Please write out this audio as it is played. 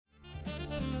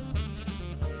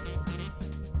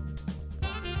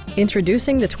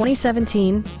Introducing the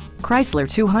 2017 Chrysler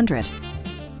 200.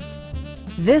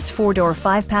 This four-door,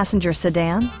 five-passenger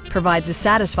sedan provides a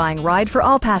satisfying ride for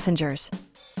all passengers.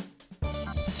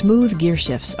 Smooth gear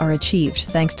shifts are achieved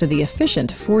thanks to the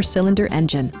efficient four-cylinder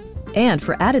engine. And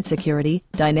for added security,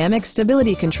 dynamic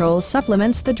stability control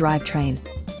supplements the drivetrain.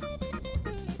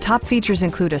 Top features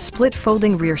include a split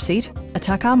folding rear seat, a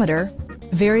tachometer,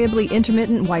 variably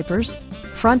intermittent wipers,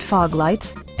 front fog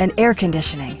lights, and air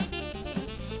conditioning.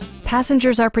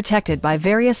 Passengers are protected by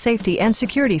various safety and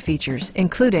security features,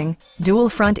 including dual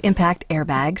front impact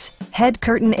airbags, head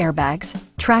curtain airbags,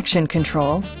 traction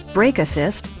control, brake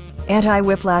assist,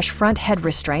 anti-whiplash front head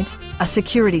restraints, a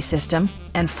security system,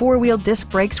 and four-wheel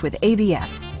disc brakes with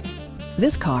ABS.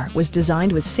 This car was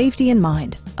designed with safety in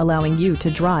mind, allowing you to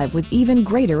drive with even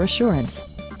greater assurance.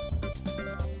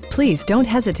 Please don't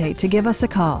hesitate to give us a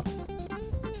call.